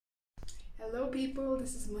Hello people,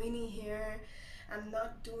 this is Moini here. I'm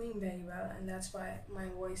not doing very well and that's why my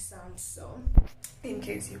voice sounds so, in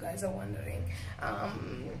case you guys are wondering.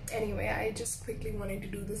 Anyway, I just quickly wanted to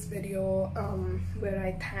do this video where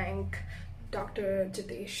I thank Dr.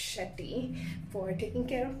 Jitesh Shetty for taking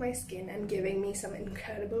care of my skin and giving me some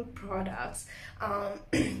incredible products.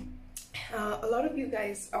 A lot of you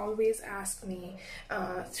guys always ask me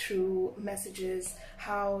through messages,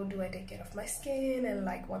 how do I take care of my skin and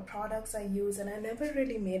like what products I use, and I never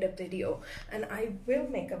really made a video, and I will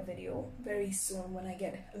make a video very soon when I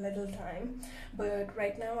get a little time. But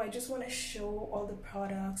right now I just want to show all the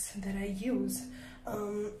products that I use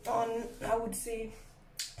on, I would say,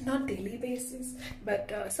 not daily basis,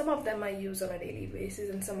 but some of them I use on a daily basis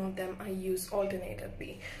and some of them I use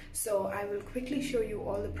alternatively. So I will quickly show you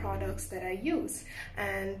all the products that I use,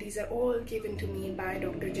 and these are all given to me by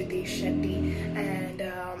Dr. Jitesh Shetty, and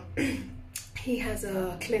he has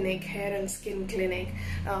a clinic, hair and skin clinic.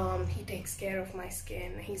 He takes care of my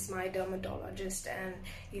skin. He's my dermatologist and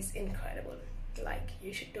he's incredible. Like,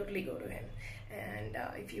 you should totally go to him. And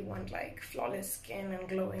if you want like flawless skin and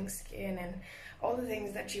glowing skin and all the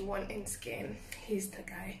things that you want in skin, he's the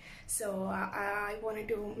guy. So I wanted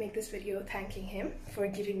to make this video thanking him for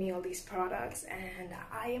giving me all these products, and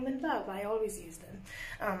I am in love. I always use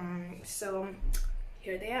them. So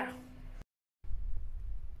here they are.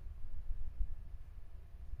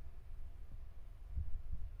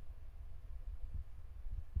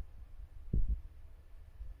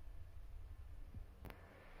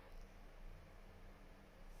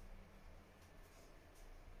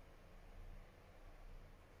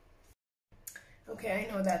 Okay,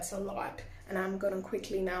 I know that's a lot, and I'm gonna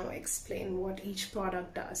quickly now explain what each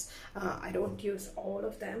product does. I don't use all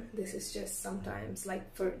of them. This is just sometimes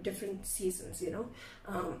like for different seasons, you know.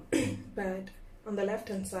 But on the left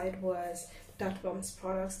hand side was Tvam's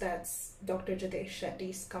products. That's Dr. Jitesh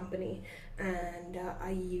Shetty's company, and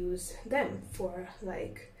I use them for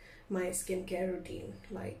like my skincare routine,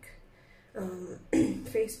 like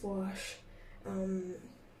face wash,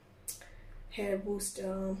 hair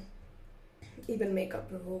booster, even makeup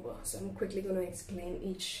remover. So I'm quickly going to explain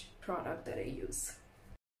each product that I use.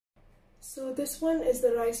 So this one is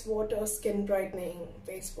the rice water skin brightening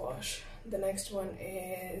face wash. The next one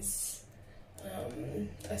is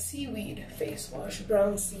a seaweed face wash,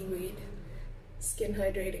 brown seaweed skin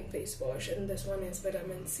hydrating face wash, and this one is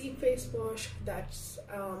vitamin C face wash. That's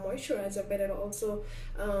moisturizer, but it also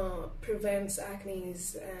prevents acne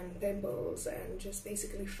and pimples and just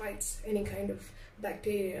basically fights any kind of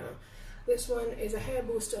bacteria. This one is a hair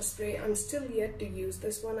booster spray. I'm still yet to use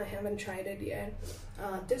this one. I haven't tried it yet.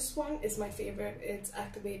 This one is my favorite. It's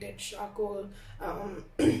activated charcoal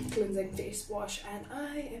cleansing face wash, and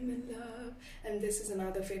I am in love. And this is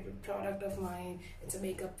another favorite product of mine. It's a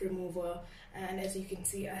makeup remover, and as you can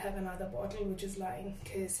see, I have another bottle which is lying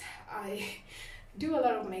because I do a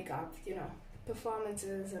lot of makeup, you know,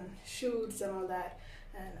 performances and shoots and all that,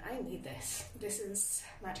 and I need this. This is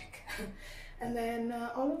magic. And then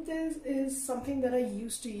all of this is something that I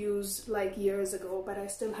used to use like years ago, but I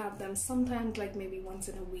still have them. Sometimes, like maybe once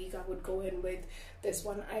in a week, I would go in with this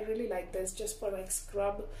one. I really like this just for like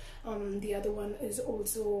scrub. The other one is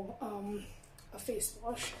also a face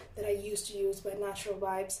wash that I used to use by Natural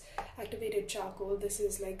Vibes, activated charcoal. This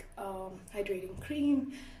is like hydrating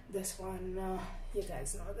cream. This one, you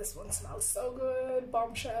guys know, this one smells so good.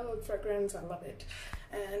 Bombshell fragrance, I love it.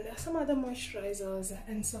 And some other moisturizers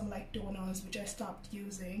and some like toners which I stopped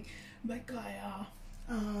using by Gaia.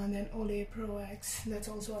 And then Olay Pro X, that's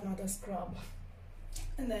also another scrub.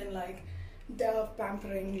 And then like Dove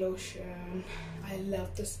pampering lotion. I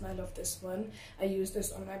love the smell of this one. I use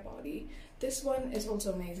this on my body. This one is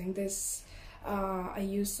also amazing. This I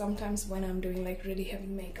use sometimes when I'm doing like really heavy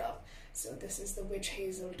makeup. So this is the Witch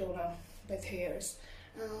Hazel toner with hairs.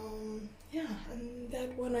 Yeah, and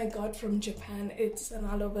that one I got from Japan. It's an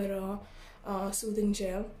aloe vera soothing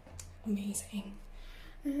gel. Amazing.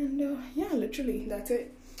 And yeah, literally that's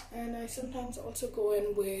it. And I sometimes also go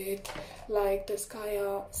in with like this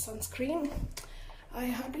Gaia sunscreen. I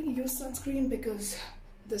hardly use sunscreen because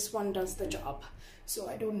this one does the job, so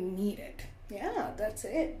I don't need it. Yeah, that's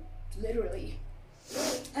it, literally.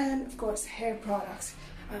 And of course, hair products.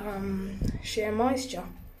 Sheer Moisture,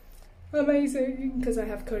 amazing, because I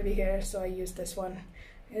have curly hair, so I use this one.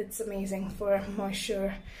 It's amazing for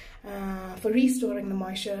moisture, for restoring the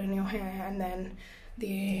moisture in your hair. And then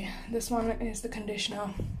this one is the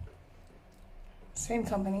conditioner, same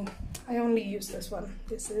company. I only use this one.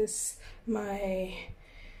 This is my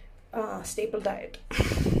staple diet.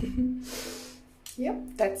 Yep,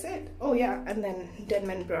 that's it. Oh yeah, and then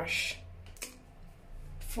Denman brush.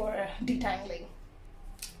 for detangling.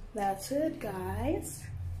 That's it, guys.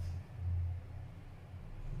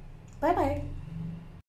 Bye bye.